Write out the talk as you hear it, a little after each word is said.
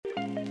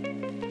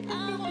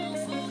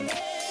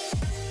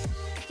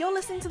You're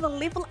listening to the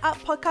Level Up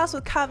podcast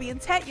with Kavi and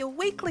Tat, your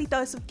weekly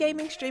dose of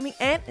gaming, streaming,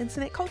 and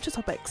internet culture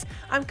topics.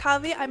 I'm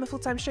Kavi, I'm a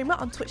full-time streamer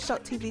on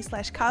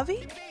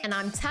twitch.tv/Kavi. And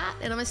I'm Tat,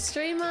 and I'm a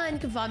streamer, and you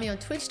can find me on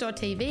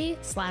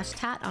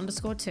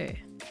twitch.tv/Tat_2.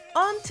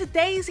 On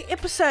today's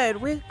episode,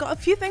 we've got a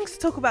few things to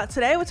talk about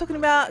today. We're talking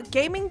about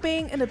gaming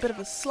being in a bit of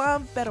a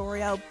slump, Battle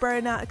Royale,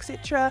 Burnout,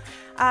 etc.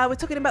 We're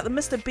talking about the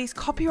Mr. Beast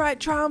copyright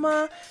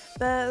drama,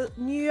 the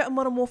new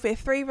Modern Warfare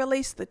 3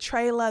 release, the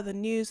trailer, the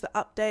news, the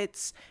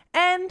updates,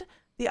 and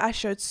the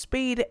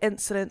IShowSpeed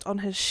incident on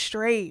his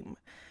stream.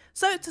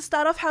 So to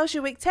start off, how's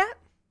your week, Tat?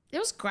 It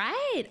was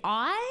great.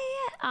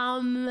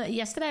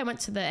 Yesterday I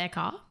went to the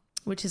Eka,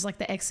 which is like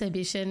the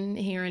exhibition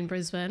here in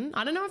Brisbane.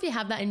 I don't know if you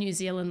have that in New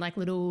Zealand, like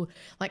little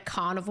like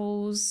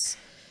carnivals.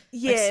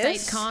 Yes. Like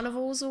state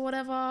carnivals or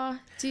whatever.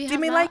 Do you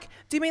mean like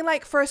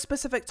for a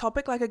specific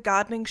topic, like a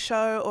gardening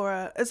show,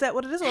 or is that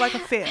what it is, or like a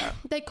fair?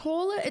 They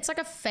call it, it's like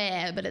a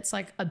fair, but it's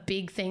like a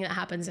big thing that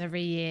happens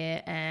every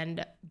year,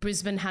 and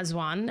Brisbane has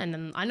one, and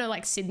then I know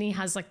like Sydney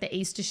has like the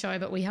Easter show,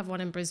 but we have one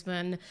in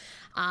Brisbane.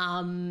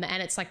 And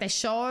it's like they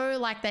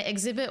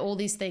exhibit all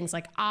these things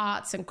like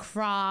arts and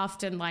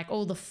craft and like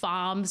all the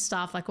farm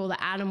stuff, like all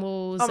the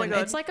animals. Oh my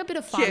God. It's like a bit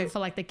of fun Cute. for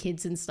like the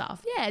kids and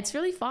stuff. Yeah, it's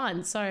really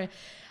fun. So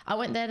I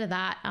went there to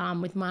that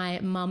with my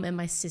mum and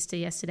my sister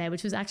yesterday,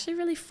 which was actually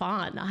really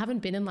fun. I haven't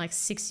been in like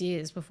 6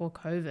 years before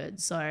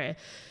COVID. So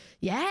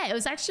yeah, it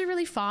was actually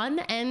really fun.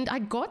 And I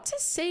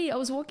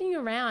was walking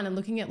around and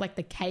looking at like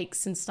the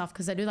cakes and stuff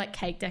because they do like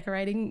cake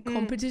decorating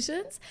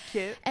competitions.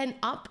 Cute. And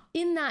up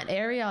in that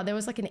area, there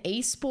was like an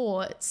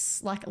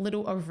esports, like a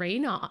little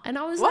arena. And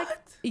I was What? like,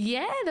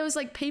 yeah, there was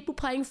like people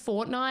playing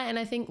Fortnite and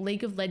I think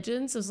League of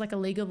Legends. There was like a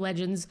League of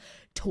Legends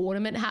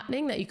tournament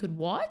happening that you could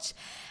watch.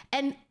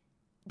 And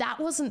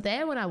that wasn't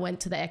there when I went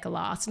to the Eka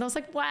last. And I was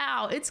like,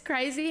 wow, it's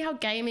crazy how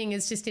gaming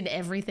is just in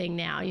everything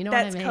now. You know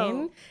That's what I mean?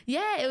 cool.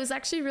 Yeah, it was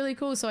actually really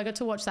cool. So I got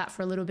to watch that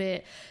for a little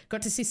bit.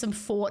 Got to see some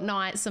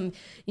Fortnite,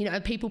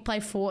 people play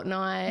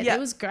Fortnite. Yeah. It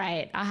was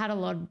great. I had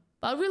a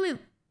really,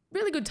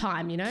 really good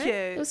time, you know? Cute.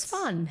 It was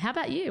fun. How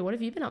about you? What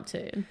have you been up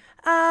to?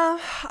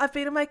 I've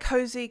been in my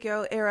cozy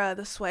girl era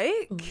this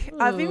week.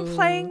 I've been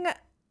playing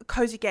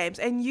cozy games,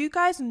 and you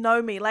guys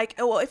know me, like,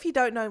 well, if you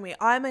don't know me,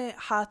 I'm a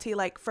hearty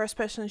like first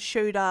person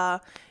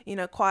shooter,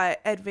 quite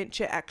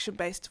adventure action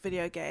based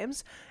video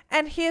games,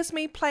 and here's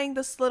me playing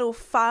this little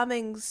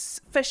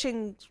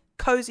fishing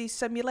cozy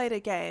simulator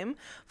game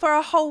for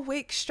a whole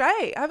week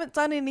straight. I haven't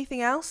done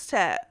anything else,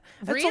 Tat.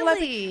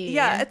 Really?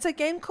 Yeah, it's a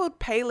game called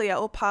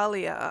Palia.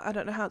 I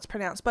don't know how it's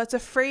pronounced, but it's a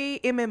free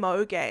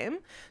MMO game.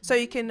 So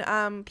you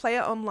can play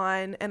it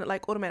online, and it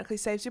like automatically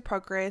saves your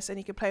progress, and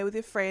you can play with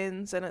your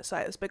friends, and it's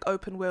like this big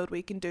open world where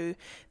you can do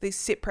these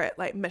separate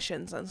like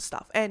missions and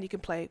stuff, and you can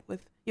play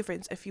with your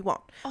friends if you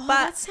want. Oh,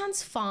 but that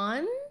sounds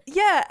fun.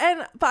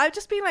 yeah, but I've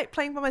just been like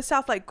playing by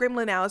myself, like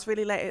gremlin hours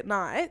really late at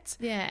night.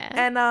 Yeah.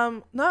 And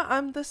no,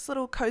 I'm this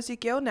little cozy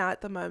girl now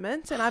at the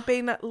moment, and I've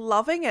been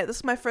loving it. This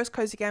is my first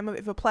cozy game I've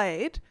ever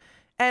played,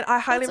 and I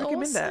highly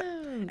recommend it.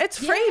 It's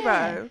free,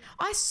 bro.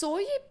 I saw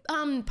you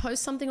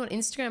post something on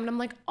Instagram, and I'm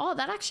like, oh,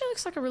 that actually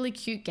looks like a really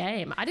cute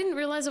game. I didn't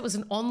realize it was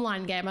an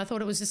online game. I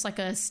thought it was just like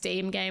a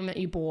Steam game that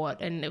you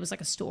bought, and it was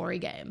like a story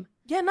game.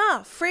 Yeah,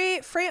 nah, free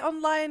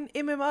online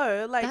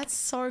MMO. Like, that's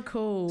so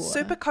cool.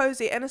 Super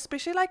cozy, and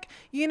especially like,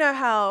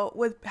 how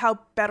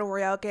Battle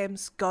Royale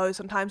games go,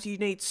 sometimes you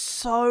need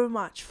so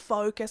much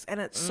focus and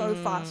it's so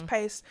fast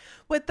paced.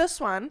 With this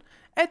one,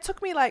 it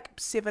took me like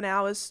 7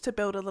 hours to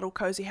build a little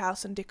cozy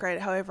house and decorate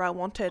it however I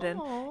wanted.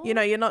 And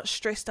you're not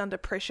stressed under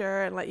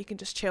pressure, and like you can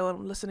just chill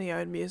and listen to your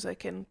own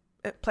music and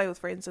play with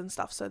friends and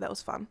stuff. So that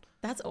was fun.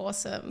 That's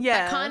awesome.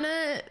 Yeah. That kind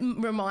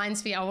of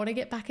reminds me, I want to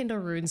get back into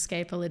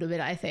RuneScape a little bit,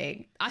 I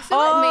think. I feel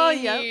like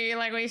me and you,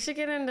 like we should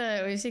get into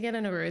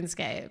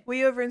RuneScape. Were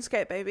you a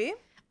RuneScape baby?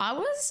 I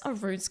was a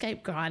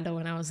RuneScape grinder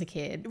when I was a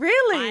kid.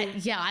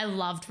 Really? I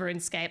loved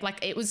RuneScape.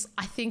 Like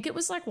I think it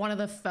was like one of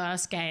the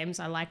first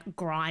games I like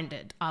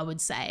grinded, I would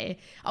say.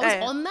 I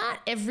was on that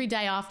every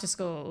day after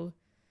school.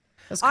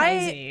 It was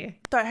crazy.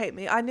 Don't hate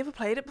me. I never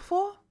played it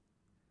before.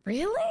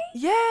 Really?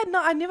 Yeah,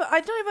 no,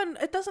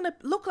 it doesn't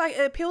look like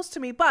it appeals to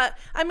me, but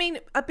I mean,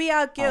 a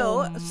BR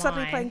girl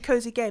suddenly playing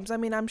cozy games, I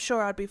mean, I'm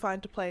sure I'd be fine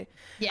to play.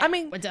 Yeah, I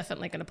mean, we're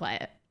definitely going to play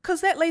it.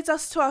 Because that leads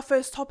us to our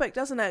first topic,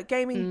 doesn't it?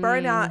 Gaming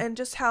burnout, and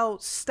just how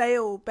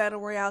stale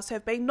battle royales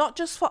have been, not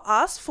just for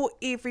us, for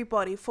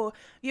everybody.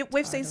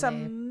 We've seen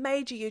some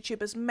major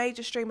YouTubers,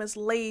 major streamers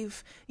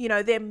leave,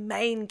 their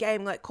main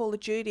game, like Call of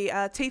Duty.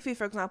 Tifu,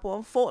 for example,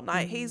 on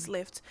Fortnite, he's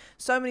left.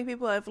 So many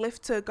people have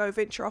left to go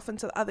venture off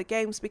into other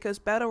games because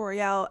battle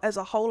royale as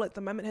a whole at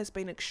the moment has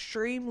been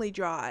extremely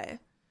dry.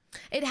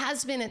 It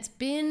has been. It's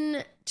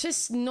been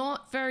just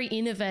not very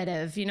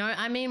innovative, you know?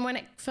 I mean, when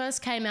it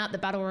first came out, the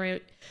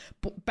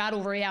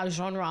Battle Royale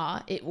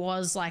genre, it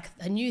was like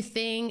a new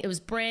thing. It was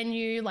brand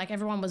new. Like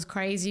everyone was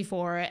crazy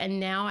for it.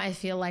 And now I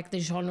feel like the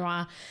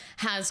genre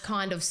has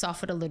kind of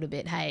suffered a little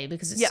bit, hey,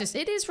 because it's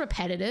it is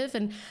repetitive.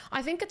 And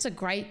I think it's a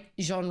great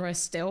genre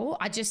still.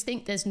 I just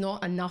think there's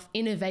not enough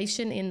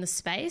innovation in the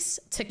space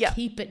to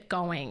keep it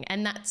going.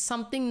 And that's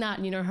something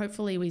that, you know,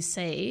 hopefully we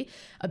see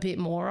a bit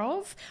more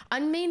of. I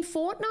mean,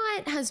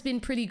 Fortnite has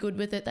been pretty good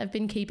with it. They've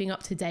been keeping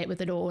up to date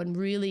with it all, and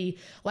really,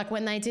 like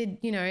when they did,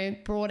 you know,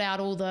 brought out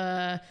all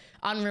the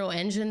Unreal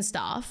Engine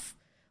stuff,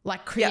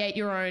 like create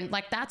your own,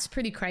 like that's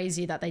pretty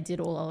crazy that they did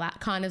all of that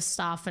kind of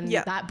stuff, and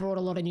that brought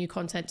a lot of new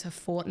content to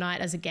Fortnite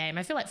as a game.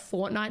 I feel like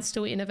Fortnite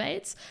still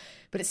innovates,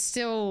 but it's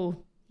still,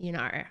 you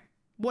know,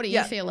 what do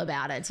you feel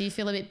about it? Do you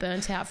feel a bit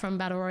burnt out from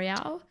Battle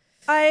Royale?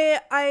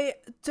 I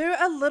do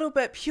a little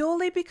bit,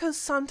 purely because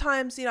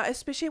sometimes, you know,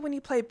 especially when you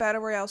play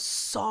Battle Royale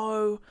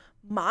so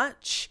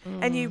much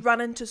and you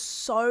run into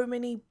so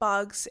many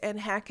bugs and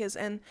hackers,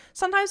 and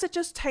sometimes it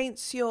just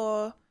taints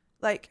your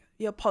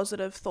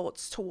positive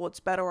thoughts towards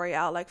Battle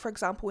Royale. Like, for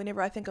example,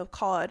 whenever I think of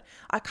COD,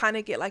 I kind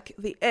of get like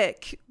the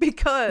ick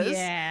because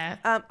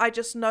I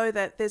just know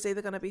that there's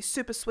either going to be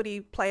super sweaty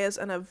players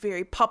in a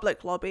very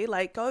public lobby.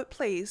 Like,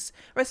 please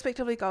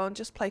respectively go and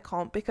just play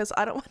comp, because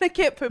I don't want to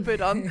get poo-pooed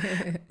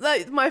on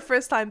like my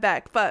first time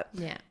back. But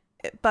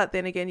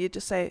then again, you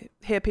just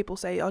hear people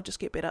say, I'll just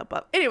get better.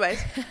 But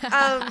anyways,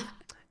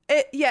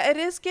 it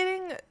is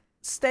getting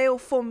stale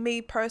for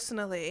me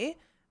personally.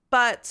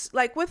 But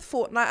like with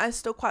Fortnite, I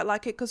still quite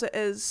like it because it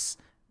is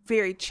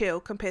very chill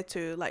compared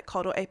to like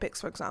COD or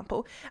Apex, for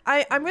example.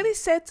 I'm really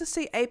sad to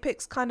see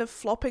Apex kind of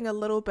flopping a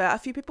little bit. A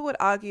few people would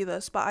argue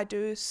this, but I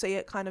do see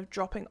it kind of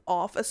dropping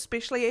off,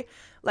 especially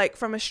like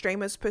from a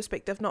streamer's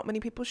perspective. Not many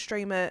people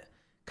stream it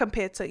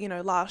compared to, you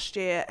know, last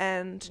year.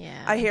 And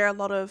I hear a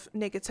lot of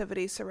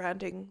negativity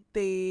surrounding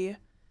the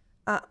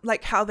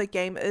like how the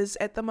game is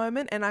at the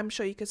moment, and I'm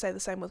sure you could say the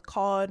same with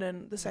COD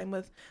and the same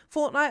with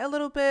Fortnite a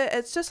little bit.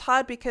 It's just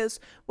hard because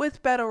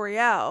with Battle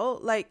Royale,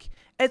 like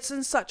it's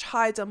in such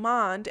high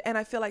demand, and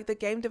I feel like the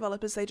game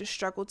developers, they just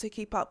struggle to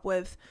keep up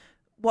with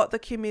what the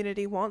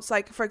community wants.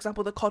 Like, for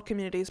example, the COD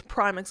community is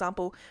prime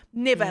example.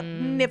 Never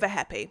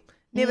happy.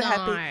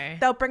 Happy.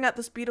 They'll bring out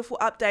this beautiful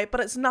update,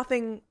 but it's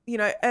nothing, you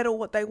know, at all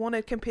what they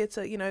wanted, compared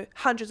to, you know,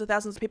 hundreds of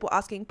thousands of people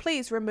asking,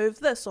 please remove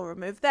this or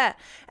remove that.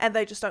 And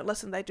they just don't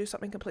listen. They do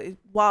something completely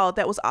wild.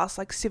 That was us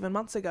like 7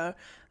 months ago.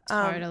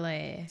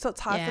 Totally. So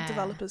it's hard for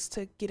developers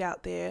to get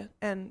out there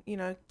and, you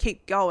know,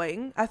 keep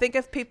going. I think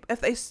if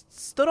they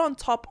stood on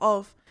top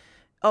of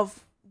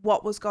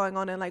what was going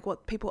on and like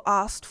what people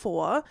asked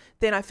for,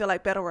 then I feel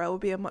like Battle Royale would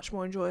be a much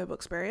more enjoyable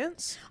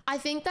experience. I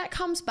think that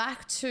comes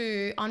back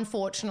to,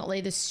 unfortunately,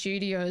 the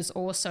studios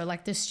also,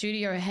 like the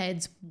studio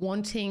heads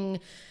wanting,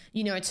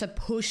 you know, to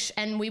push.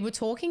 And we were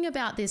talking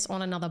about this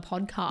on another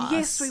podcast.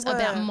 Yes, we were.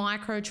 About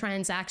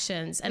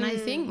microtransactions. And I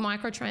think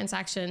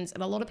microtransactions,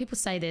 and a lot of people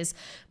say this,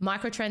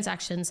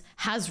 microtransactions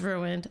has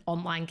ruined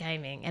online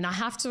gaming. And I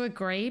have to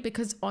agree,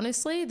 because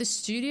honestly, the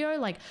studio,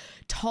 like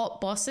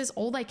top bosses,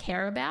 all they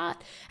care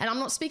about, and I'm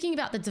not speaking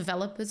about the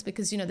developers,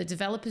 because, you know, the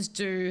developers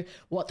do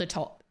what the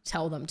top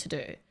tell them to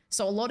do.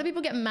 So a lot of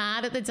people get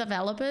mad at the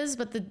developers,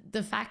 but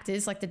the fact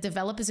is, like, the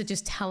developers are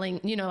just telling,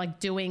 you know,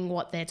 like doing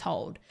what they're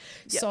told.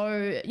 Yep.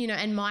 So, you know,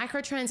 and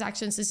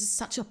microtransactions, this is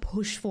such a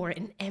push for it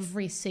in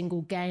every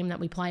single game that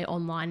we play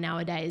online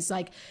nowadays.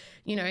 Like,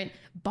 you know,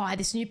 buy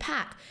this new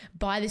pack,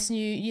 buy this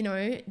new, you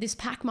know, this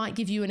pack might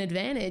give you an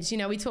advantage. You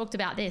know, we talked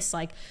about this,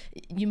 like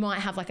you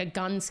might have like a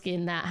gun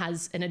skin that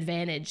has an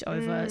advantage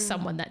over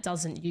someone that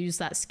doesn't use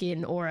that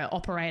skin, or an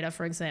operator,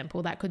 for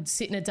example, that could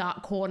sit in a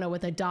dark corner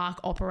with a dark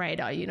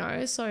operator, you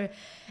know? So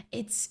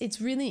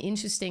it's really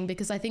interesting,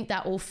 because I think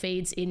that all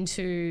feeds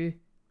into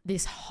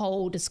this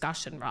whole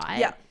discussion, right?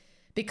 Yeah.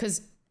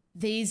 Because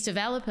these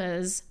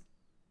developers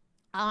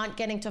aren't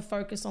getting to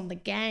focus on the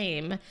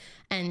game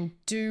and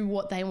do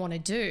what they want to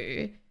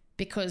do,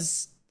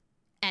 because,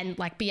 and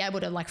like be able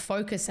to like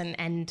focus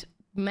and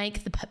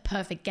make the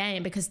perfect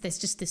game, because there's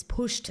just this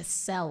push to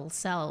sell.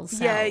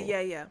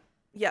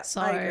 Yeah,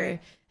 so I agree.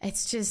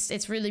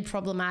 It's really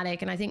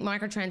problematic. And I think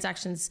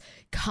microtransactions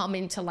come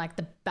into like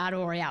the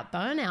Battle Royale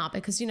burnout,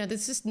 because, you know,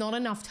 there's just not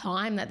enough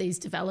time that these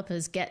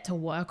developers get to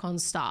work on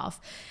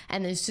stuff,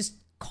 and there's just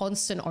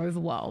constant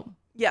overwhelm.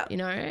 Yeah. You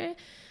know?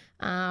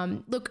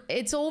 Look,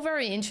 it's all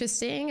very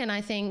interesting, and I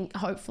think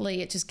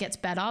hopefully it just gets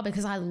better,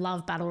 because I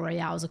love Battle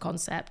Royale as a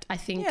concept. I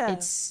think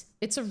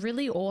it's a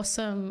really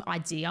awesome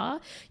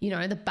idea, you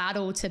know, the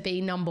battle to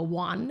be number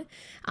one.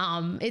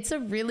 It's a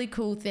really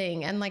cool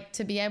thing, and like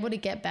to be able to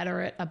get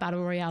better at a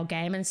Battle Royale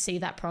game and see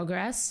that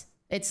progress,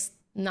 it's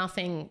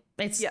nothing.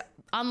 It's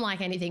unlike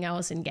anything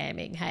else in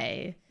gaming.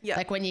 Hey,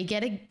 like when you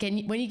get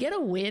a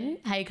win,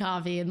 hey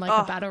Carvey, in like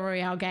a Battle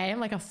Royale game,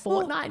 like a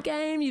Fortnite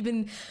game, you've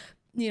been,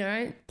 you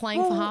know,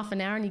 playing for half an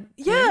hour and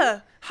you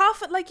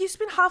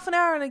spend half an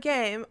hour in a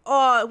game.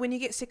 Oh, when you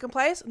get second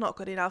place, not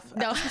good enough.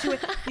 No.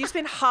 You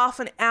spend half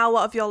an hour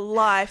of your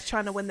life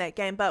trying to win that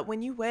game, but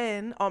when you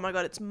win, oh my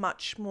God, it's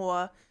much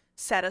more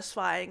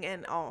satisfying,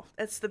 and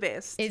it's the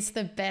best. It's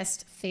the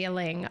best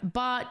feeling.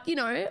 But, you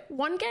know,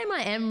 one game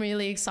I am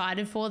really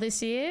excited for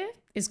this year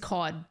is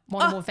COD,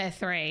 Modern Warfare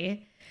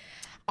 3.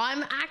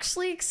 I'm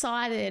actually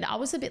excited. I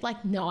was a bit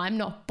like, no, I'm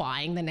not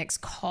buying the next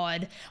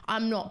COD.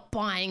 I'm not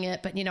buying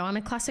it. But, you know, I'm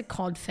a classic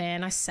COD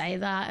fan. I say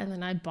that and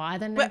then I buy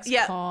the next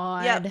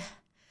COD. Yep.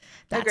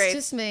 That's Agreed.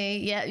 Just me.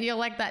 Yeah, you're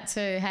like that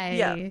too. Hey.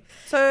 Yeah.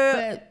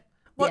 So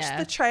watch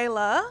the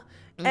trailer.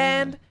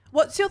 And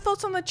what's your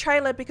thoughts on the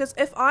trailer? Because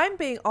if I'm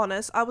being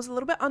honest, I was a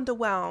little bit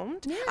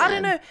underwhelmed. Yeah. I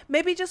don't know.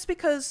 Maybe just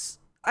because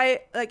I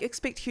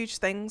expect huge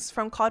things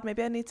from COD.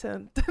 Maybe I need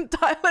to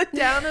dial it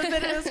down a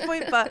bit at this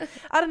point. But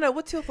I don't know.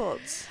 What's your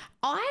thoughts?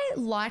 I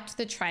liked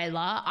the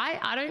trailer.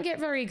 I don't get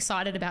very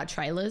excited about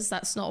trailers.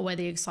 That's not where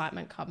the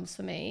excitement comes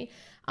for me.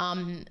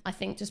 I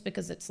think just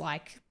because it's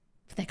like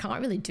they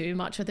can't really do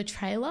much with a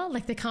trailer.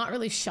 Like they can't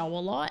really show a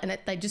lot, and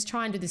they just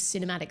try and do this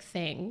cinematic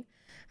thing.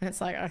 And it's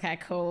like, okay,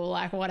 cool,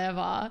 like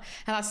whatever.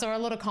 And I saw a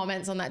lot of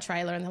comments on that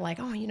trailer and they're like,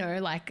 oh, you know,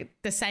 like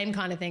the same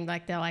kind of thing.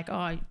 Like they're like,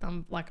 oh,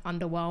 I'm like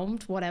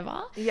underwhelmed,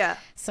 whatever. Yeah.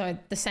 So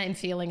the same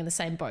feeling in the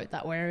same boat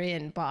that we're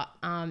in. But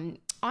I'm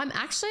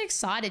actually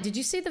excited. Did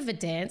you see the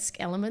Verdansk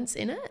elements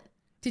in it?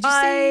 Did you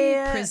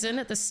see prison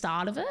at the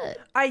start of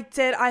it? I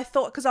did. I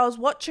thought, because I was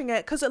watching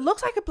it, because it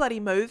looks like a bloody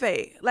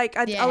movie. Like,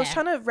 I was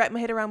trying to wrap my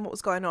head around what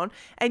was going on.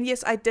 And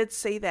yes, I did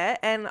see that.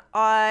 And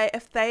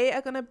if they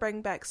are going to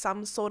bring back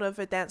some sort of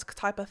Verdansk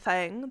type of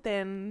thing,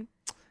 then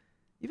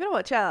you better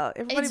watch out.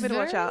 Everybody better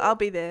watch out. I'll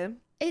be there.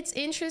 It's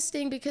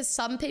interesting because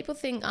some people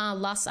think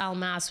Las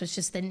Almas was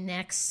just the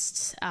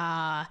next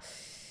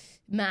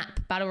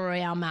Battle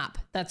Royale map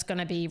that's going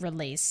to be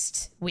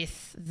released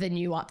with the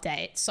new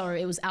update. So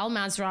it was Al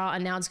Mazrah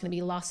and now it's going to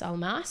be Las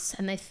Almas,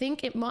 and they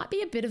think it might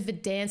be a bit of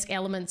Verdansk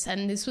elements,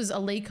 and this was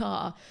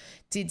Alika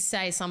did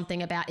say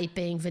something about it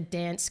being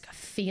Verdansk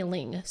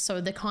feeling. So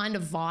the kind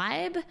of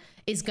vibe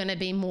is going to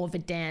be more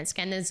Verdansk.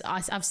 And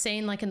I've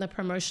seen like in the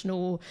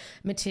promotional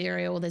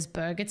material, there's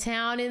Burger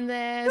Town in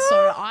there.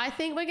 So I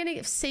think we're going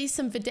to see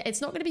some Verdansk.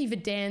 It's not going to be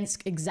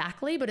Verdansk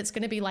exactly, but it's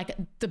going to be like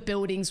the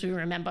buildings we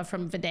remember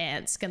from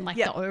Verdansk and like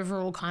the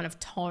overall kind of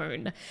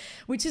tone,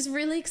 which is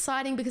really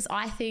exciting because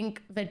I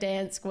think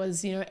Verdansk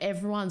was, you know,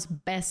 everyone's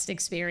best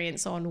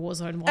experience on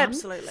Warzone 1.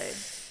 Absolutely.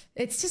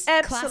 It's just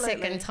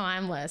classic and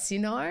timeless, you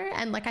know?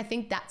 And like, I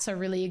think that's a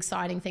really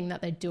exciting thing that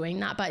they're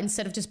doing that. But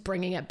instead of just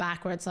bringing it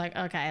back where it's like,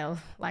 okay,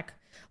 like,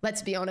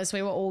 let's be honest,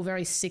 we were all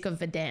very sick of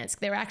Verdansk.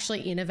 They're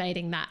actually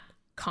innovating that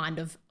kind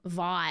of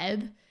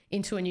vibe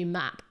into a new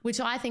map,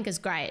 which I think is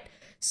great.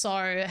 So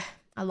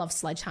I love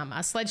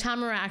Sledgehammer.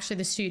 Sledgehammer are actually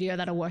the studio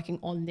that are working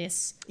on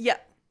this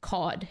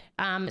COD.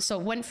 So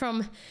it went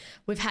from,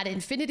 we've had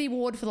Infinity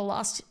Ward for the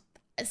last,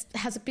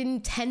 has it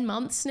been 10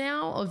 months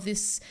now of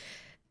this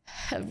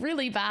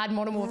really bad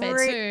Modern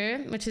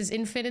Warfare 2, which is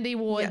Infinity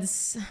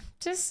Ward's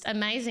just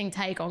amazing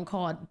take on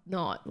COD.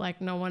 Not like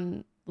no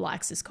one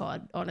likes this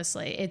COD,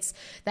 honestly.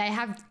 They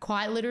have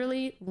quite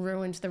literally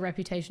ruined the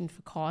reputation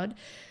for COD.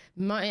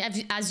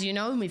 As you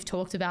know, and we've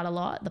talked about a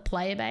lot, the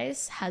player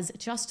base has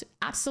just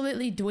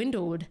absolutely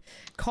dwindled.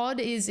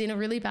 COD is in a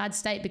really bad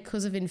state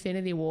because of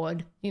Infinity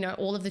Ward. You know,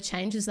 all of the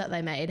changes that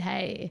they made.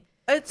 Hey,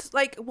 it's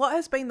like, what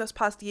has been this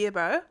past year,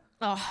 bro?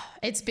 Oh,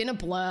 it's been a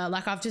blur.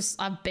 Like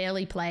I've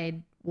barely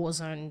played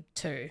Warzone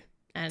 2.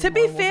 And to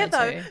be fair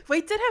though,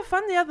 we did have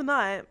fun the other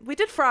night. We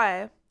did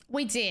fry.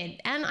 We did.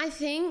 And I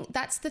think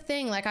that's the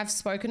thing. Like I've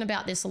spoken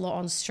about this a lot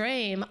on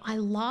stream. I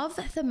love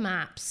the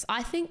maps.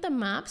 I think the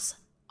maps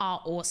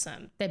are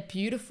awesome. They're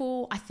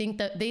beautiful. I think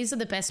that these are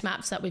the best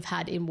maps that we've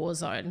had in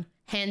Warzone.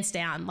 Hands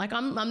down. Like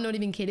I'm not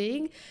even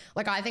kidding.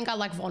 Like I think I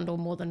like Vondel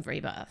more than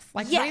Rebirth.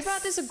 Like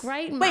Rebirth is a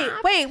great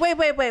map. Wait.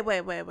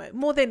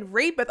 More than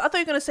Rebirth? I thought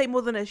you were going to say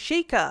more than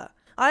Ashika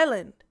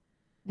Island.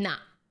 Nah.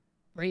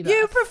 Rebirth.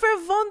 You prefer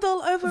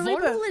Vondel over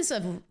Rebirth? Vondel is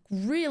a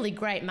really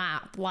great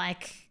map.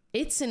 Like,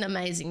 it's an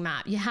amazing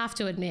map, you have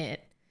to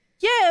admit.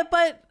 Yeah,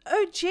 but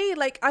OG,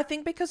 like, I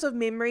think because of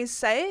memory's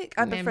sake,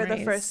 I prefer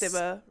the first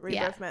ever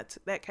Rebirth map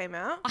that came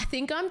out. I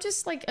think I'm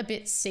just, like, a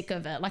bit sick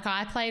of it. Like,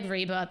 I played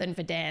Rebirth and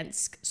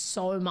Verdansk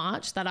so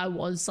much that I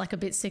was, like, a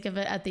bit sick of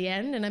it at the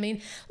end. And, I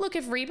mean, look,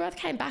 if Rebirth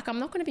came back, I'm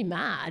not going to be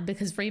mad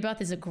because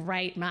Rebirth is a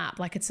great map.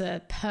 Like, it's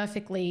a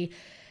perfect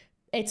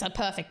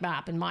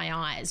map in my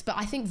eyes. But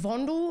I think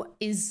Vondel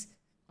is,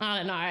 I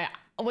don't know,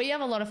 we have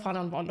a lot of fun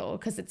on Vondel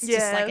because it's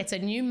just like, it's a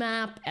new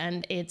map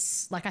and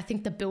it's like, I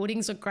think the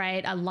buildings are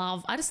great. I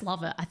just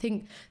love it. I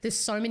think there's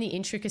so many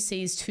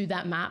intricacies to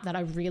that map that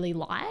I really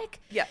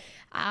like. Yeah.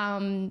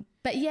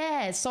 But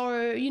yeah,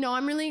 so, you know,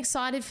 I'm really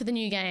excited for the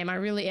new game. I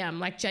really am,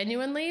 like,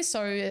 genuinely.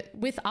 So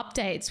with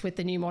updates with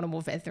the new Modern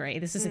Warfare 3,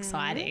 this is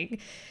exciting.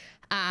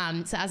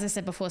 So as I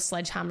said before,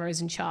 Sledgehammer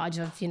is in charge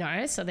of, you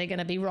know, so they're going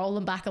to be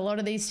rolling back a lot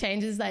of these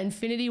changes that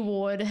Infinity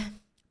Ward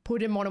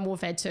put in Modern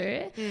Warfare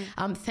 2.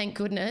 Thank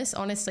goodness,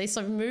 honestly.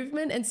 So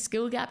movement and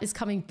skill gap is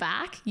coming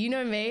back. You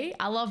know me.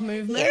 I love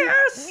movement.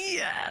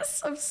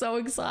 Yes. I'm so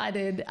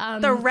excited.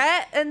 The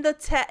rat and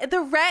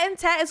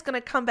tat is going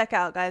to come back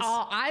out, guys.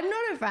 Oh, I'm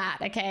not a rat,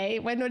 okay?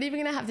 We're not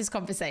even going to have this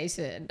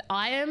conversation.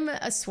 I am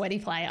a sweaty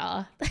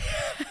player.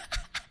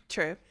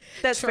 True.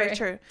 That's very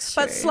true.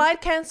 But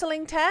slide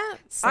cancelling tat,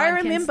 I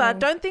remember.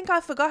 Don't think I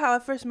forgot how I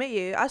first met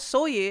you. I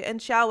saw you in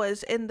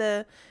showers in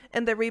the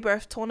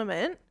Rebirth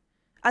tournament.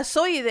 I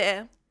saw you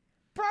there.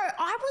 Bro,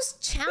 I was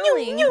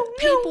channeling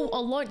people a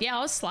lot. Yeah,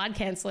 I was slide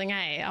cancelling,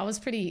 eh?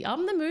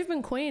 I'm the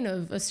movement queen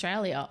of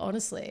Australia,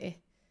 honestly.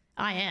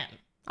 I am.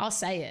 I'll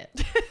say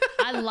it.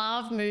 I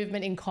love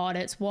movement in COD.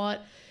 It's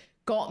what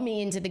got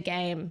me into the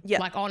game. Yeah.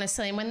 Like,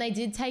 honestly, and when they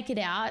did take it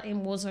out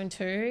in Warzone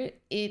 2,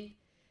 it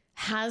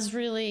has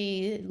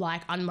really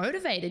like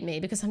unmotivated me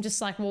because I'm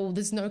just like, well,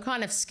 there's no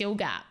kind of skill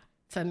gap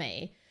for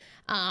me.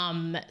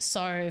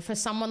 So for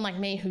someone like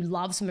me who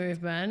loves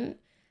movement,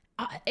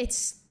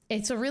 it's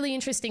a really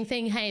interesting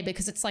thing, hey,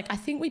 because it's like I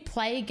think we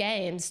play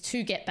games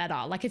to get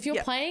better. Like if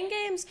you're playing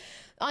games,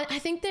 I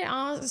think there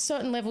are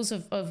certain levels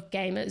of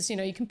gamers. You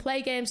know, you can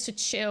play games to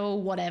chill,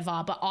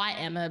 whatever, but I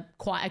am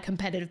quite a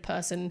competitive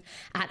person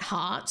at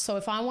heart. So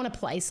if I want to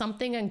play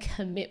something and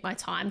commit my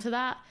time to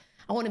that,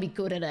 I want to be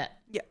good at it.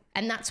 Yeah.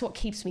 And that's what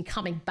keeps me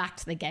coming back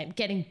to the game,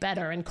 getting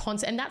better and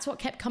that's what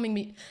kept coming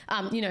me,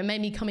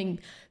 made me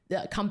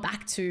come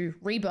back to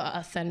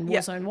Rebirth and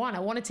Warzone 1. I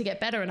wanted to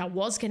get better and I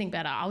was getting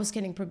better. I was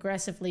getting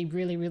progressively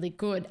really, really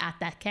good at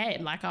that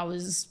game. Like I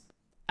was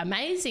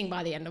amazing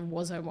by the end of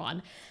Warzone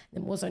 1.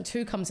 Then Warzone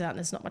 2 comes out and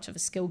there's not much of a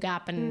skill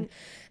gap and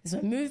there's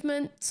no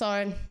movement.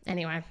 So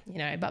anyway,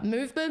 but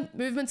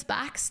movement's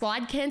back.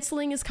 Slide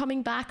cancelling is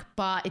coming back,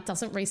 but it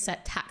doesn't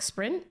reset tack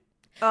sprint.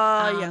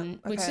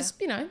 Which is,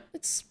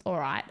 it's all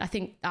right. I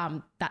think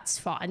that's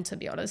fine, to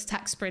be honest.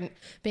 Tack sprint,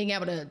 being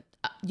able to,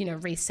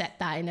 reset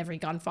that in every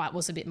gunfight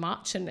was a bit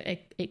much and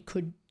it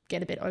could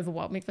get a bit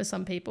overwhelming for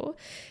some people.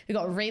 We've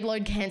got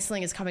reload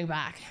cancelling is coming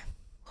back.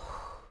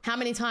 How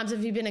many times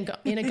have you been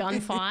in a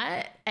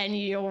gunfight and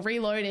you're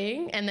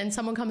reloading and then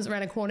someone comes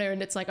around a corner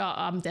and it's like, oh,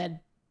 I'm dead.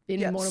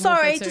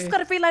 Sorry, just got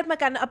to reload my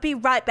gun. I'll be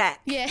right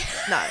back. Yeah.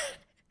 No.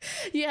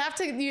 You have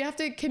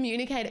to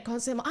communicate it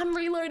constantly. I'm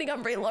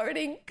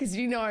reloading because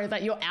you know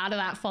that you're out of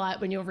that fight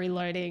when you're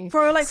reloading.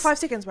 For like 5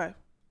 seconds, bro.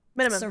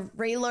 Minimum. So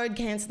reload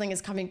cancelling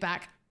is coming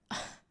back.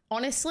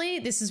 Honestly,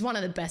 this is one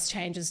of the best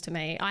changes to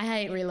me. I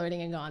hate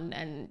reloading a gun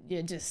and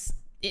you're just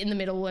in the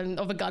middle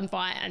of a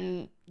gunfight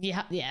and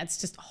it's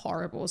just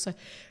horrible. So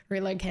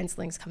reload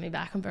cancelling is coming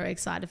back. I'm very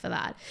excited for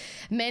that.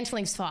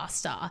 Mantling's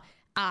faster.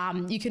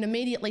 You can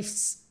immediately,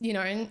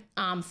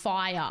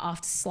 fire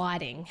after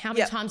sliding. How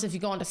many times have you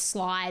gone to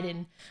slide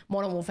in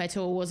Modern Warfare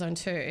 2 or Warzone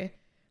 2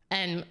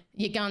 and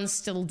your gun's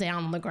still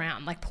down on the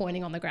ground, like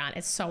pointing on the ground?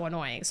 It's so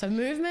annoying. So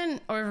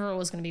movement overall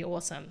is going to be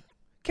awesome.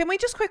 Can we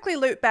just quickly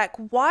loop back?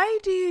 Why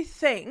do you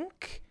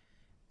think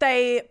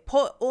they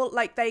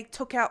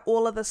took out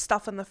all of the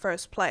stuff in the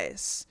first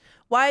place?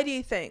 Why do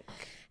you think?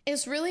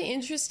 It's really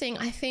interesting.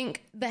 I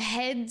think the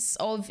heads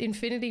of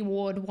Infinity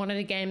Ward wanted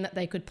a game that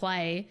they could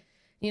play.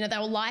 They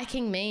were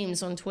liking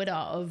memes on Twitter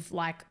of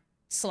like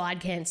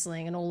slide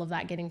cancelling and all of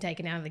that getting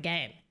taken out of the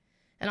game.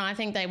 And I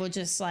think they were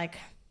just like,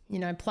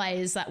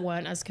 players that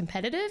weren't as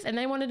competitive and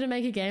they wanted to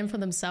make a game for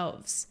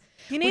themselves.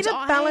 You need a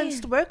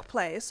balanced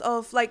workplace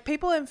of like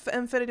people in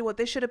Infinity Ward.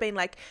 There should have been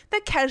like the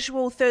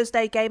casual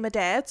Thursday gamer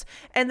dads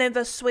and then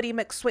the sweaty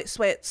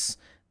sweats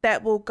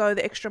that will go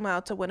the extra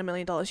mile to win $1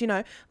 million,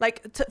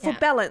 for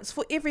balance,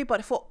 for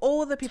everybody, for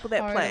all the people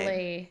that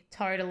play.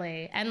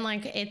 Totally. And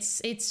like,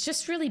 it's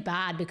just really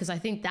bad because I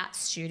think that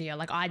studio,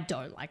 like I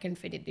don't like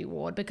Infinity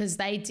Ward because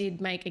they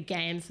did make a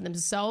game for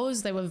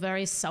themselves. They were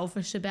very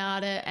selfish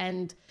about it.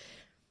 And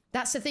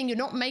that's the thing. You're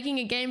not making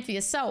a game for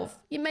yourself.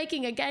 You're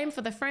making a game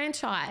for the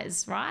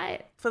franchise,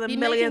 right? For the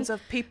millions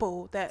of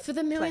people that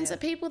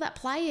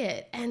play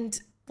it. And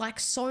like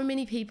so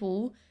many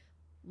people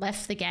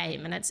left the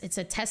game and it's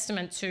a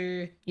testament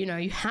to,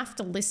 you have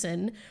to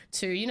listen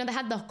to, they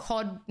had the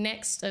COD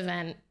Next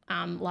event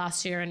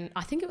last year and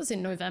I think it was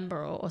in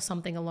November or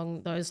something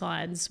along those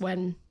lines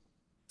when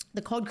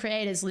the COD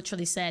creators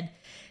literally said,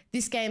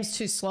 this game's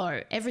too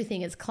slow.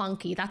 Everything is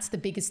clunky. That's the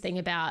biggest thing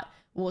about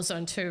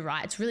Warzone 2,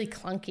 right? It's really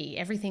clunky.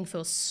 Everything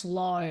feels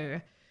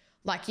slow.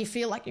 Like you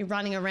feel like you're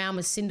running around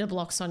with cinder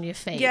blocks on your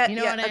feet. You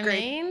know what I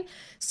mean?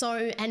 So,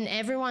 and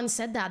everyone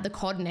said that at the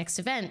COD Next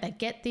event, they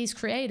get these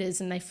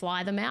creators and they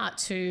fly them out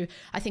to,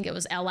 I think it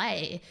was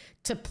LA,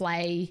 to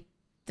play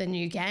the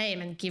new game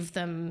and give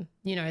them,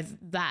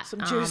 that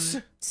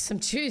some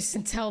juice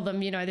and tell them,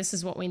 this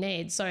is what we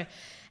need. So,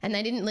 and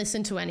they didn't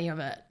listen to any of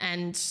it.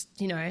 And,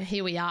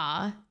 here we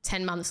are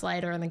 10 months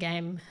later and the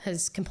game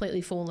has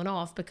completely fallen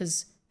off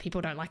because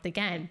people don't like the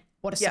game.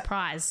 What a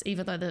surprise,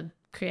 even though the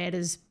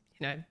creators,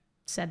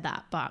 said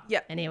that. But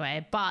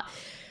anyway, but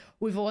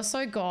we've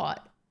also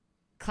got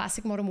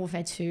classic Modern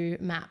Warfare 2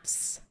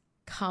 maps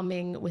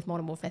coming with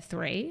Modern Warfare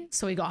 3.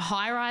 So we got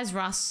High Rise,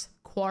 Rust,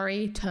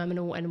 Quarry,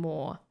 Terminal and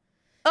more.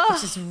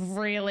 which is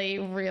really,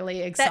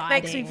 really exciting. That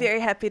makes me very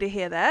happy to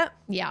hear that.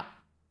 Yeah.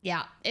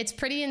 Yeah. It's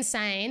pretty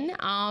insane.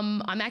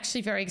 I'm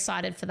actually very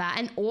excited for that.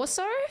 And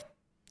also,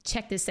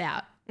 check this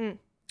out.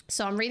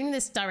 So I'm reading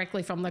this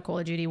directly from the Call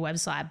of Duty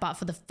website, but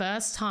for the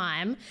first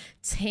time,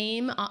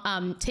 team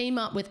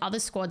up with other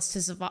squads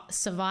to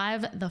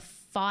survive and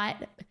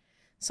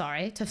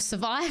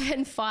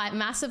fight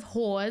massive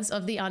hordes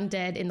of the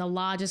undead in the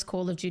largest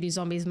Call of Duty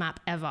Zombies map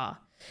ever.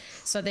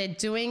 So they're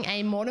doing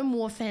a Modern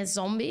Warfare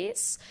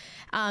Zombies,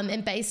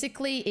 and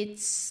basically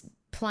it's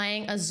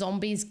playing a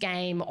zombies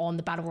game on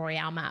the Battle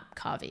Royale map,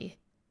 Carvey.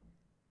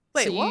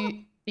 Wait, so what?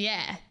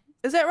 Yeah.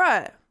 Is that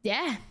right?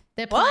 Yeah.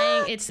 They're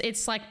playing,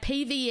 it's like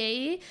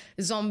PvE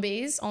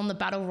zombies on the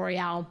Battle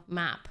Royale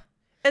map,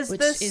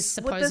 which is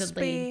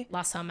supposedly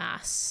Las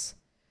Hamas.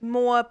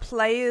 More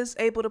players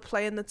able to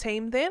play in the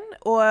team then?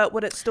 Or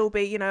would it still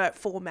be, at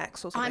 4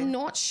 max or something? I'm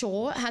not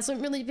sure. It hasn't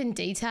really been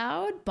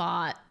detailed,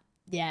 but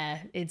yeah,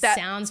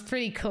 sounds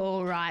pretty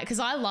cool, right? Because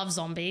I love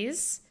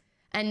zombies.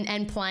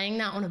 And playing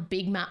that on a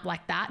big map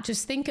like that,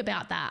 just think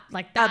about that.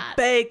 Like that. A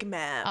big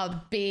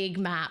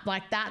map.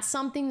 Like that's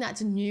something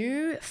that's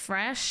new,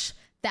 fresh,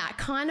 that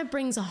kind of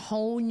brings a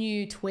whole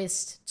new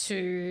twist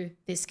to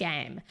this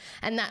game.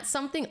 And that's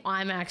something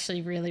I'm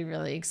actually really,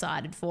 really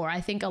excited for. I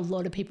think a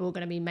lot of people are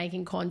going to be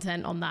making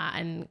content on that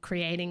and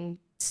creating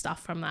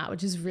stuff from that,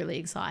 which is really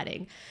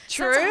exciting.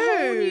 True. So that's a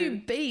whole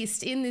new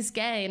beast in this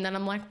game that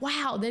I'm like,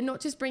 wow, they're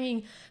not just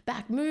bringing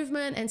back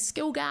movement and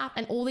skill gap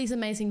and all these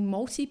amazing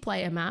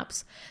multiplayer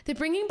maps. They're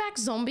bringing back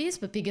zombies,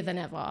 but bigger than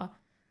ever.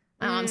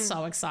 And I'm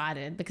so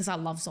excited because I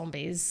love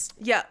zombies.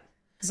 Yeah.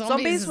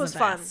 Zombies was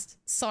fun.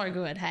 So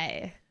good,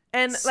 hey.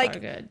 And so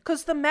good.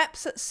 Because the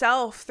maps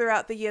itself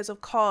throughout the years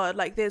of COD,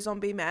 like their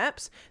zombie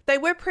maps, they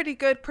were pretty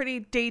good, pretty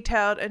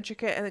detailed,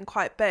 intricate, and then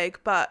quite big.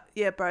 But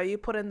yeah, bro, you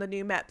put in the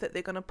new map that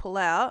they're gonna pull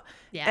out,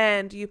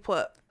 and you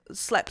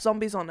slap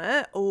zombies on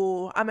it.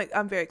 Oh,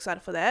 I'm very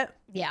excited for that.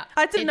 Yeah,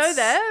 I didn't know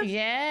that.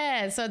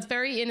 Yeah, so it's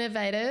very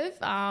innovative.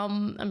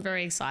 I'm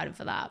very excited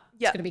for that.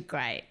 Yep. It's gonna be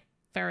great.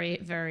 Very,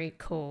 very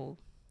cool.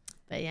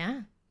 But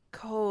yeah,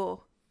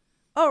 cool.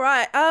 All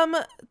right.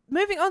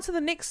 Moving on to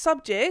the next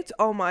subject.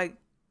 Oh my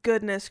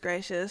goodness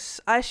gracious.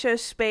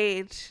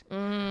 IShowSpeed.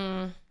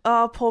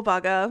 Oh, poor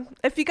bugger.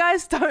 If you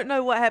guys don't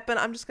know what happened,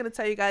 I'm just going to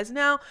tell you guys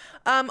now.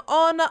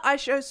 On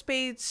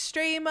IShowSpeed's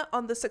stream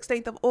on the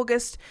 16th of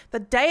August, the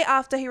day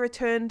after he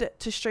returned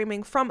to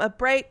streaming from a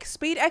break,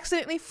 Speed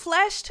accidentally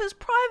flashed his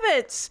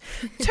privates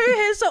to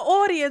his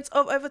audience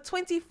of over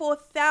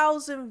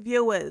 24,000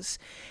 viewers.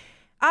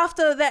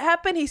 After that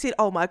happened, he said,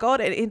 oh my God,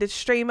 and ended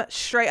stream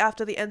straight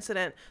after the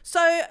incident.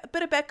 So, a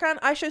bit of background,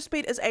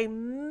 IShowSpeed is a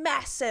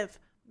massive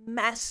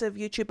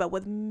YouTuber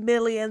with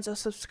millions of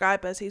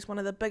subscribers. He's one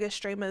of the biggest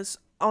streamers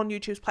on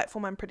YouTube's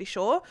platform, I'm pretty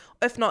sure,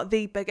 if not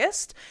the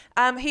biggest.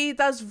 He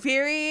does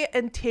very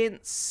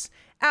intense,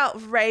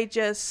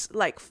 outrageous,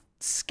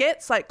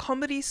 skits, like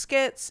comedy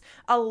skits.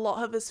 A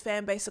lot of his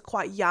fan base are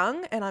quite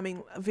young, and I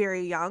mean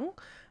very young.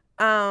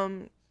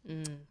 And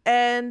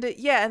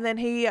yeah, and then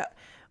he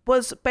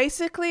was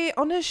basically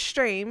on his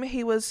stream,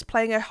 he was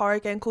playing a horror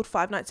game called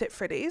Five Nights at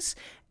Freddy's,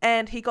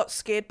 and he got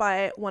scared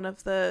by one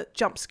of the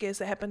jump scares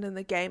that happened in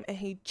the game, and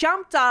he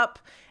jumped up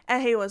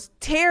and he was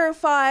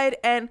terrified.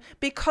 And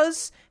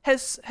because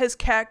his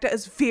character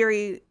is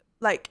very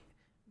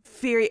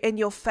in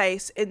your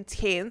face,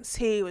 intense,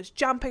 he was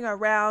jumping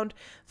around,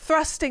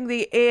 thrusting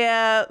the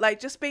air,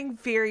 just being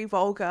very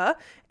vulgar.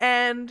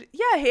 And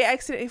yeah, he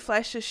accidentally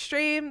flashed his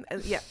stream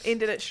and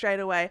ended it straight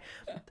away.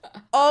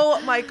 Oh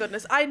my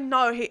goodness. I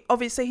know he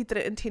didn't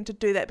intend to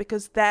do that,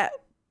 because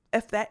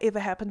if that ever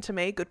happened to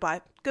me,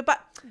 goodbye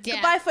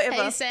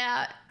forever. Peace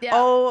out. Yeah.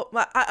 Oh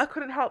my, I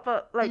couldn't help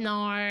but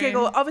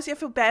giggle. Obviously I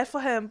feel bad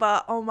for him,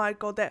 but oh my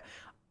God, that,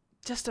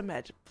 just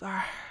imagine.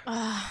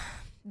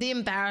 The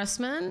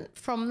embarrassment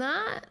from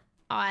that,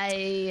 now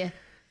I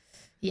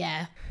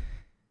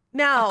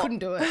couldn't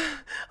do it.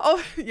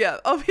 Oh yeah,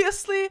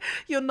 obviously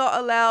you're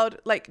not allowed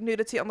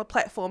nudity on the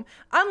platform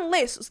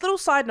unless, little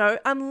side note,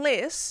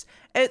 unless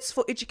it's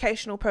for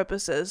educational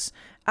purposes.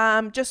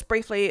 Just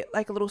briefly,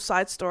 a little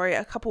side story,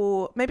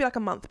 maybe a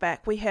month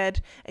back, we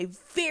had a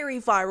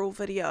very viral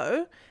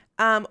video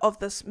of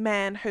this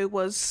man who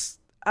was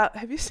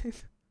have you seen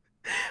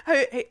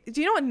do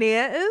you know what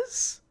Nair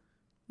is?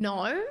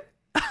 No.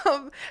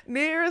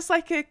 Nair is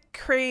a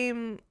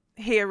cream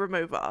hair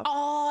remover.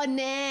 Oh,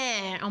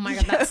 Nair. Oh my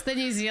God, that's the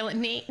New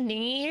Zealand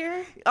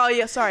Nair. Oh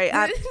yeah, sorry.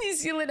 New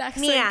Zealand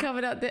accent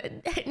covered up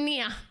the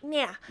Nair.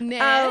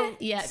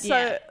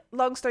 So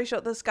long story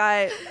short, this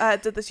guy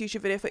did this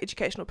YouTube video for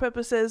educational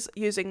purposes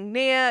using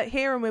Nair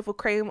hair removal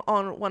cream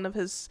on one of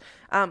his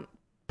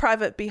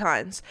private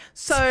behinds.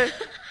 So,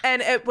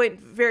 and it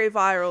went very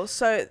viral.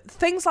 So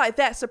things like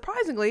that,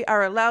 surprisingly,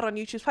 are allowed on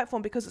YouTube's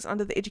platform because it's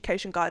under the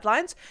education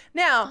guidelines.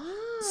 Now,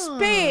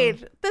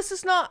 Speed, this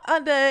is not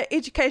under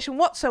education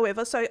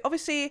whatsoever. So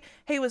obviously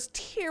he was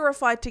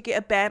terrified to get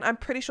a ban. I'm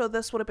pretty sure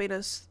this would have been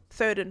his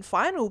third and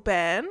final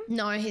ban.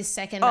 No, his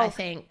second, I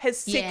think. His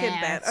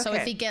second ban. Okay. So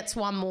if he gets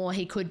one more,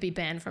 he could be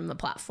banned from the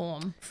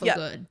platform for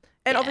good.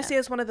 And obviously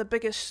as one of the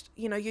biggest,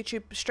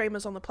 YouTube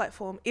streamers on the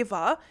platform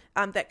ever,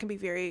 that can be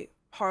very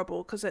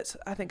horrible because it's,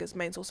 I think, his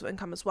main source of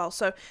income as well.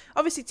 So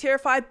obviously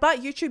terrified,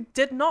 but YouTube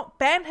did not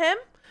ban him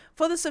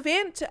for this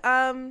event.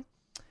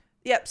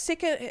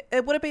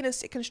 It would have been a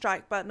second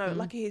strike, but no,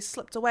 lucky he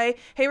slipped away.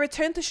 He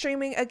returned to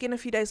streaming again a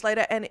few days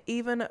later and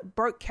even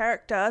broke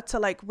character to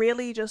like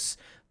really just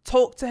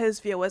talk to his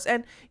viewers.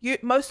 And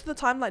most of the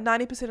time, like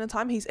 90% of the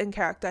time, he's in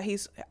character.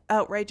 He's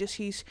outrageous.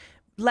 He's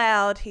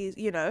loud. He's,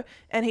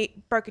 and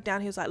he broke it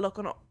down. He was like, look,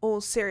 on an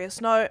all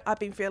serious note, I've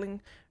been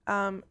feeling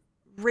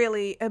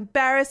really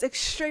embarrassed,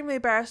 extremely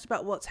embarrassed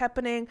about what's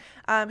happening.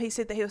 He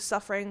said that he was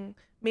suffering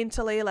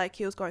mentally, like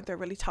he was going through a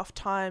really tough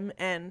time.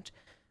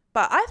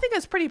 But I think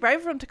it's pretty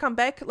brave for him to come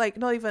back, like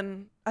not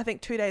even, I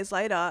think 2 days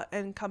later,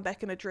 and come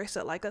back and address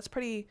it. Like that's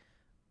pretty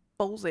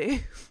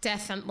ballsy.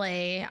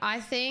 Definitely.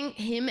 I think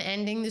him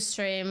ending the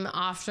stream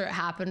after it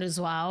happened as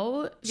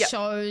well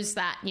shows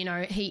that,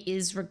 he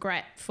is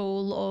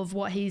regretful of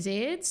what he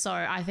did. So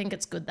I think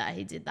it's good that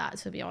he did that,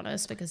 to be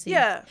honest, because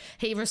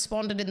he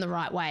responded in the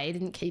right way. He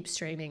didn't keep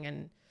streaming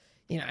and,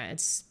 I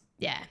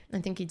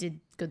think he did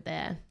good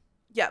there.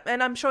 Yeah,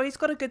 and I'm sure he's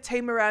got a good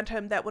team around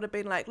him that would have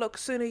been like, look,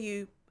 sooner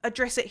you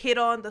address it head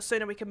on, the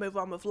sooner we can move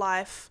on with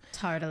life.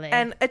 Totally.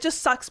 And it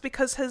just sucks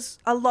because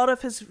a lot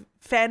of his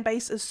fan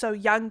base is so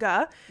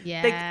younger.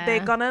 Yeah.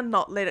 They're gonna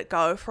not let it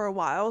go for a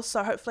while.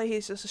 So hopefully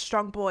he's just a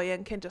strong boy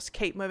and can just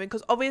keep moving.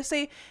 Because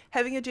obviously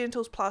having your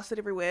genitals plastered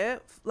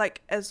everywhere,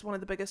 like as one of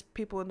the biggest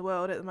people in the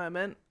world at the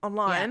moment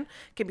online,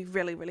 can be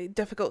really, really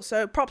difficult.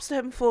 So props to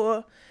him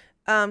for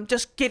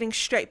just getting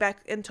straight back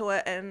into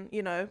it and,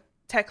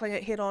 tackling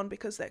it head on,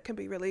 because that can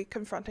be really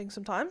confronting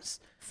sometimes.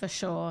 For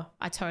sure.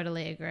 I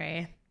totally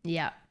agree.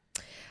 Yeah.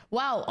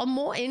 Well, on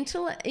more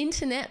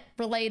internet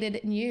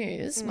related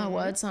news, my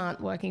words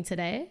aren't working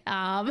today.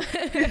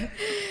 Mr.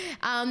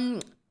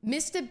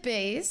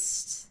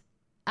 Beast,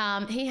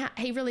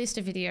 he released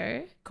a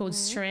video called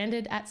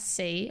Stranded at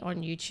Sea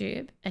on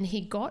YouTube, and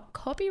he got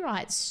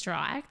copyright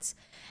striked.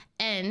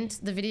 And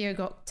the video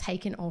got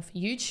taken off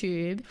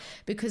YouTube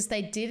because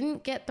they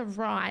didn't get the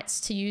rights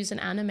to use an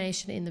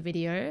animation in the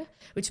video,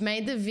 which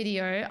made the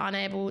video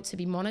unable to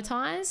be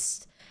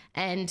monetized,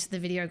 and the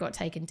video got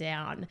taken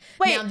down.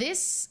 Wait. Now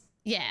this,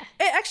 It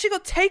actually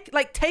got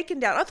taken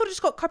down. I thought it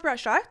just got copyright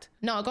striked.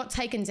 No, it got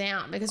taken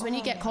down because when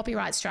you get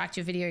copyright striked,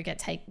 your video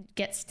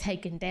gets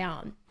taken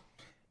down.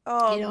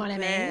 Oh, you know what I mean?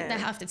 They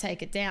have to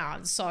take it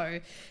down. So,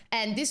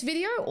 and this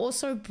video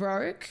also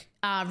broke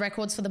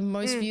records for the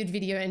most viewed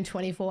video in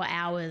 24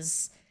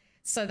 hours.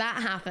 So that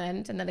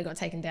happened, and then it got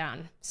taken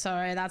down. So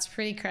that's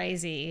pretty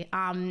crazy.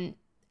 And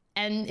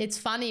it's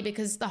funny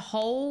because the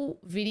whole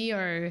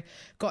video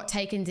got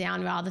taken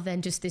down rather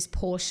than just this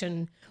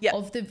portion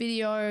of the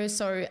video.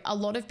 So a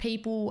lot of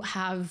people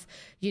have,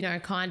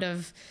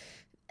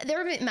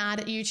 they're a bit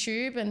mad at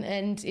YouTube,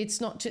 and it's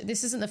not,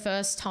 this isn't the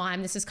first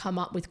time this has come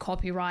up with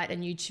copyright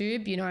and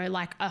YouTube,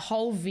 like a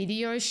whole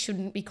video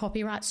shouldn't be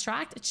copyright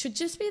striked. It should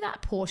just be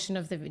that portion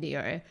of the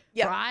video,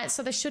 right?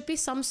 So there should be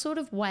some sort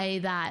of way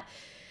that,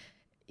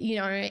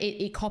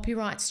 it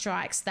copyright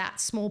strikes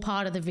that small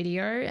part of the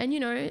video,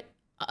 and,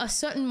 a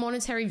certain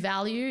monetary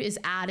value is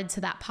added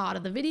to that part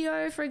of the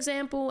video, for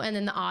example, and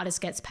then the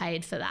artist gets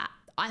paid for that.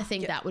 I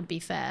think that would be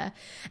fair.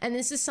 And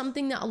this is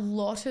something that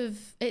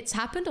it's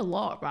happened a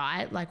lot,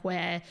 right? Like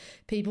where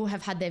people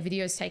have had their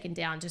videos taken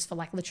down just for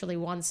like literally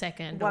 1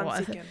 second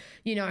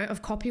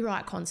of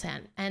copyright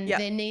content. And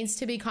there needs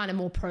to be kind of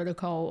more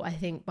protocol, I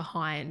think,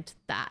 behind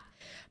that.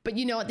 But,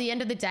 at the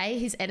end of the day,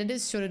 his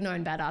editors should have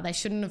known better. They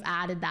shouldn't have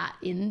added that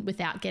in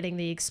without getting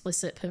the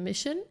explicit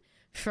permission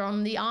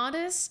from the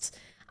artist.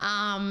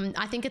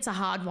 I think it's a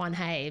hard one,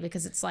 hey,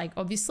 because it's like,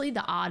 obviously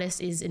the artist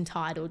is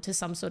entitled to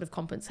some sort of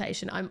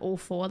compensation. I'm all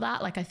for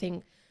that. Like, I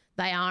think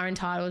they are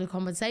entitled to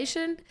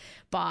compensation,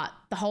 but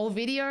the whole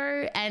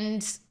video,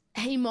 and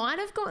he might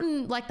have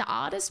gotten, like, the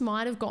artist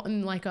might have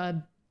gotten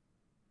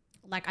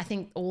I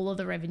think all of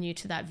the revenue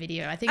to that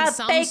video. I think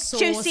some big,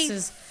 sources,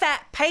 juicy,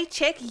 fat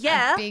paycheck,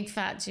 a big,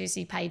 fat,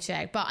 juicy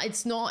paycheck. But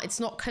it's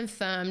not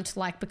confirmed,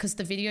 because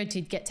the video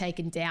did get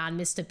taken down.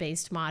 Mr.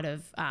 Beast might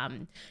have,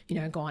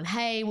 gone,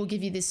 hey, we'll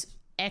give you this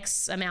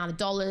X amount of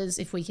dollars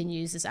if we can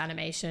use this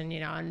animation,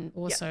 and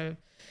also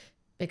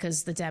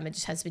because the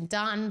damage has been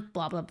done,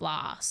 blah, blah,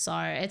 blah. So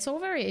it's all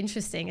very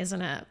interesting,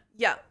 isn't it?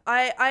 Yeah,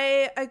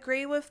 I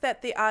agree with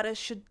that. The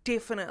artist should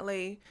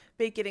definitely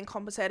be getting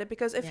compensated,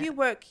 because if you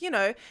work,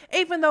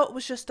 even though it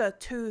was just a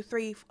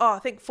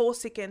 4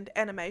 second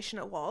animation,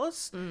 it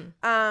was,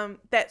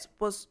 that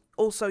was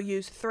also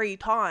used 3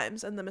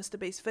 times in the Mr.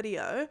 Beast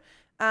video.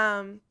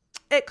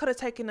 It could have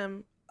taken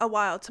him a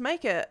while to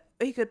make it.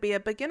 He could be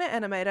a beginner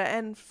animator,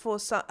 and for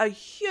a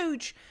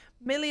huge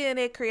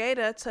millionaire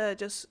creator to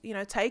just,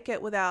 take it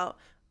without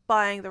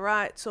buying the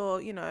rights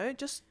or,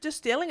 just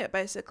stealing it,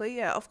 basically.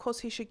 Yeah, of course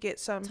he should get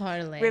some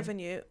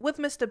revenue. With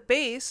Mr.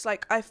 Beast,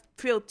 I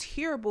feel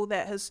terrible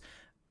that his,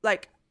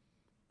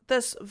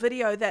 this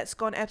video that's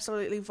gone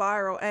absolutely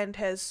viral and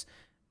has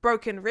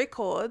broken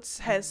records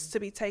has to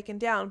be taken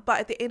down. But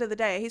at the end of the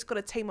day, he's got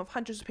a team of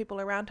hundreds of people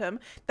around him.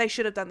 They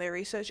should have done their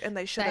research, and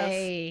they should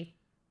have.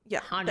 Yeah,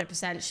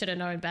 100% should have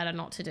known better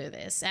not to do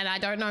this. And I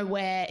don't know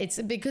where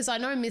it's because I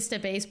know Mr.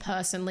 Beast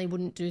personally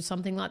wouldn't do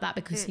something like that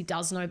because he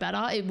does know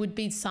better. It would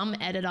be some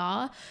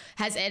editor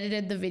has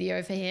edited the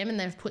video for him and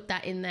they've put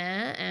that in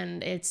there,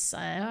 and it's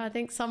I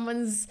think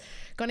someone's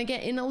going to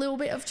get in a little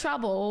bit of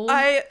trouble.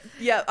 I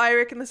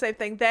reckon the same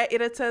thing. Their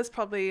editor's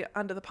probably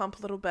under the pump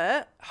a little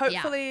bit.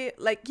 Hopefully,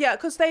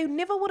 because they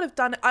never would have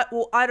done it.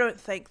 I don't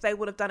think they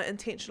would have done it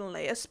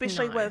intentionally,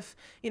 especially with,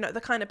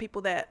 the kind of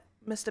people that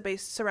Mr.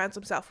 Beast surrounds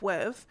himself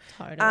with.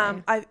 Totally.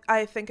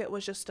 I think it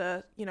was just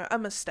a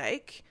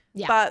mistake.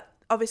 Yeah. But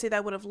obviously they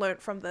would have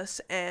learnt from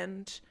this,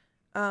 and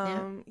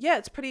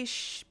it's a pretty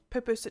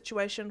poo-poo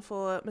situation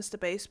for Mr.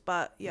 Beast,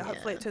 but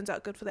hopefully it turns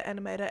out good for the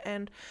animator.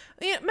 And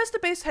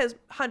Mr. Beast has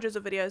hundreds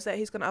of videos that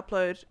he's going to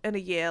upload in a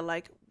year.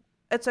 Like,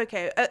 it's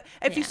okay.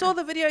 If you saw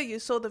the video, you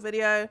saw the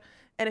video,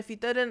 and if you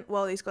didn't,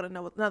 well, he's got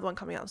another one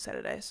coming out on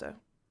Saturday, so.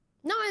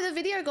 No, the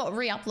video got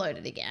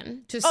re-uploaded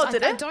again. Did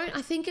it?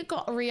 I think it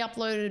got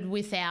re-uploaded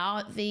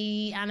without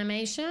the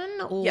animation,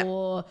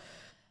 or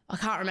I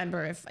can't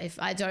remember if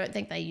I don't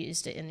think they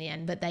used it in the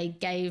end, but they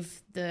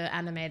gave the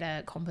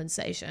animator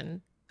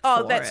compensation.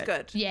 Oh, that's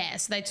good. Yeah,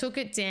 so they took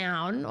it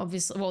down.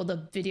 Obviously, well,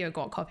 the video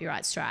got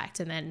copyright striked,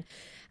 and then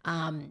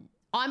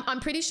I'm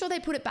pretty sure they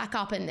put it back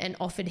up and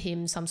offered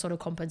him some sort of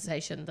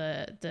compensation,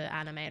 the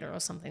animator or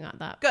something like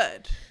that.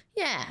 Good.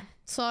 Yeah.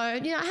 So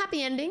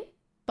happy ending,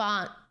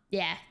 but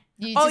yeah.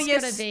 You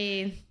just gotta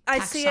be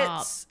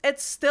sharp.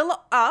 It's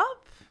still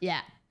up.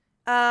 Yeah.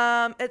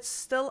 It's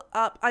still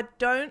up. I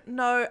don't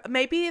know.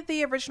 Maybe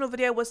the original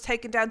video was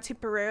taken down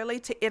temporarily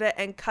to edit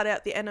and cut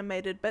out the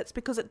animated bits,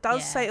 because it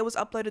does say it was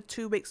uploaded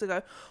 2 weeks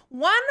ago.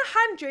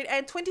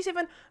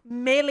 127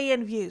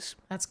 million views.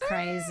 That's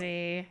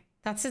crazy.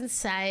 That's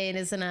insane,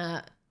 isn't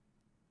it?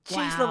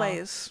 Jeez Wow.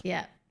 Louise.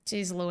 Yeah.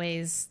 Jeez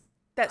Louise.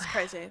 That's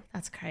crazy.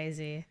 That's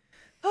crazy.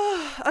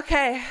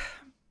 Okay.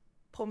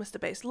 Poor Mr.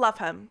 Beast. Love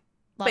him.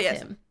 Love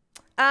him.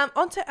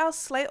 On to our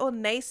Slay or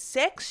Nay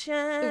section.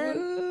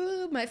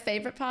 Ooh, my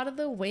favorite part of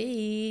the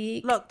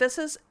week. Look, this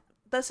is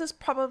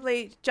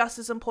probably just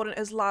as important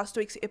as last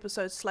week's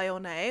episode, Slay or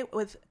Nay,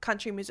 with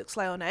country music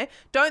Slay or Nay.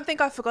 Don't think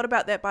I forgot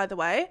about that, by the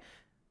way.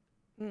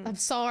 I'm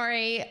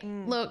sorry.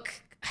 Look,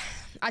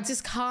 I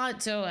just can't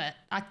do it.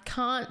 I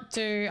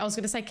was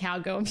going to say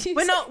cowgirl music.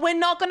 We're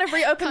not going to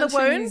reopen the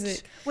wound.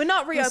 Music. We're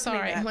not reopening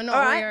sorry, it. we're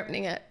not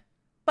reopening it.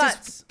 But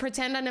just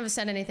pretend I never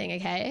said anything,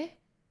 okay?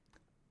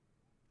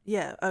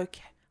 Yeah,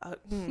 okay.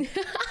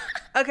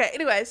 Okay,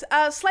 anyways,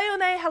 Slay or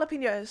Nay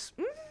jalapenos.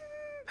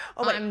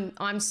 Oh, wait.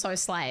 I'm so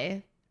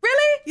slay.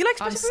 Really? You like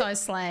spicy food? I'm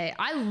so slay.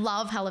 I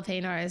love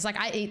jalapenos. Like,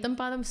 I eat them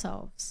by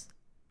themselves.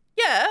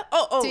 Yeah.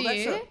 Oh, Do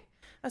you?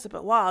 That's a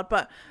bit wild,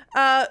 but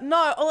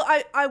no,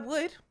 I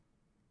would.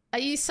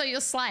 You're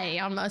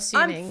slay, I'm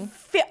assuming.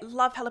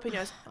 Love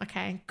jalapenos.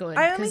 Okay, good.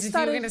 I only Because if you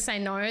were going to say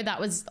no, that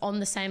was on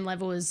the same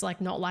level as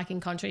like not liking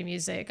country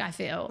music, I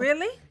feel.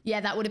 Really?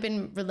 Yeah, that would have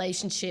been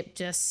relationship,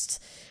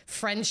 just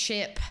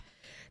friendship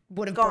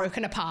would have Gone.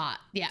 broken apart.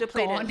 Yeah,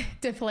 Depleted. gone.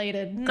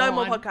 Depleted. No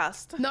more gone.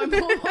 podcast. No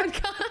more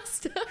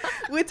podcast.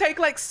 We take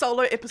like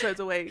solo episodes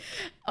a week.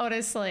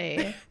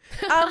 Honestly.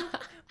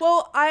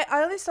 Well, I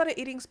only started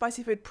eating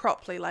spicy food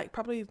properly, like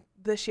probably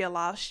this year,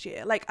 last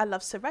year. Like, I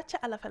love sriracha,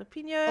 I love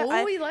jalapeno.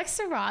 Oh, you like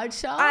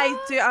sriracha?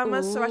 I do. I'm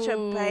a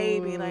sriracha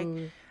baby. Like,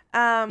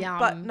 Yum.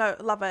 but no,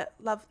 love it.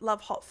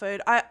 Love hot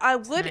food. I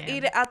would Same.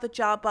 eat it out the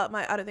jar, but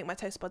I don't think my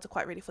taste buds are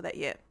quite ready for that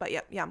yet. But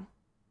yeah, yum.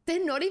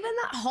 They're not even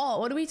that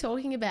hot. What are we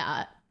talking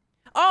about?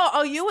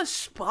 Oh, you a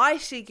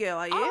spicy girl,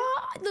 are you?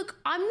 Look,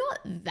 I'm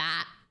not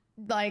that.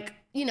 Like,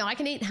 I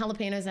can eat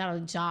jalapenos out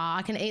of a jar.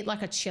 I can eat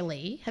like a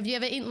chili. Have you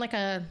ever eaten like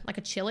a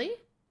chili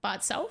by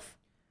itself?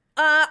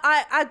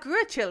 I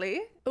grew a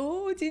chili.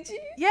 Oh, did you?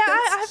 Yeah,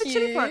 I have That's a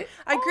chili cute. plant.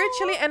 I grew a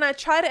chili and I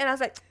tried it and I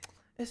was like,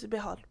 it's a bit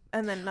hot.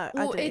 And then no,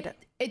 I didn't eat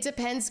it. It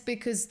depends,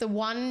 because the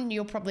one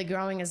you're probably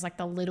growing is like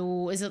the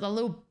little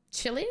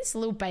chilies, the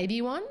little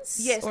baby ones?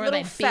 Yes, or little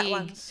are they fat big?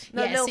 ones.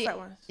 No, little fat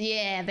ones.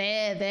 Yeah,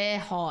 they're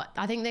hot.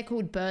 I think they're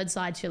called bird's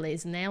eye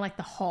chilies, and they're like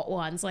the hot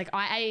ones. Like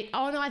I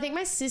think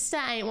my sister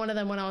ate one of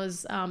them when I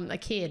was a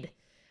kid,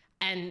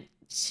 and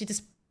she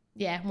just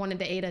wanted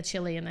to eat a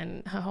chili, and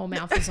then her whole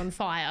mouth was on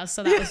fire.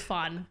 So that was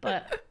fun.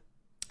 But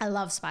I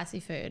love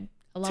spicy food.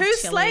 I love Two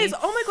chili. slayers.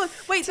 Oh my god.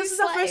 Wait, Two this is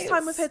our first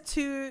time we've slayers.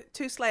 had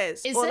two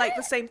slayers. Is or like it?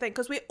 the same thing,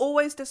 because we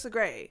always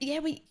disagree. Yeah,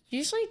 we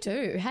usually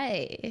do.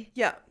 Hey.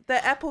 Yeah.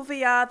 The Apple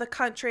VR, the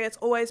country, it's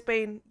always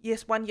been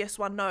yes, one,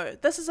 no.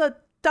 This is a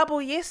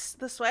double yes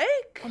this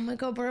week. Oh my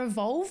god, we're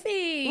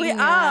evolving. We are.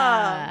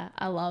 Yeah,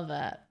 I love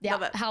it. Yeah,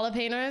 Love it.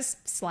 Jalapenos,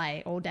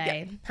 slay all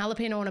day.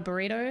 Jalapeno on a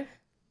burrito,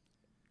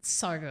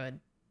 so good.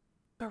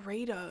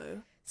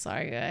 Burrito. So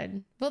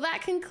good. Well,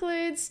 that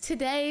concludes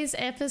today's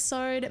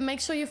episode. Make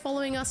sure you're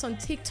following us on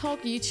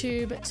TikTok,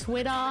 YouTube,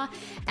 Twitter.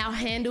 Our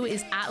handle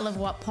is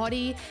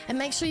 @LoveWhatPotty. And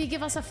make sure you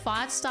give us a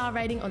 5-star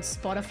rating on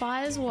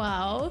Spotify as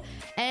well.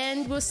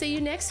 And we'll see you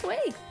next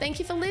week. Thank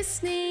you for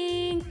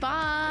listening.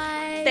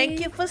 Bye. Thank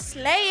you for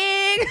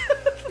slaying.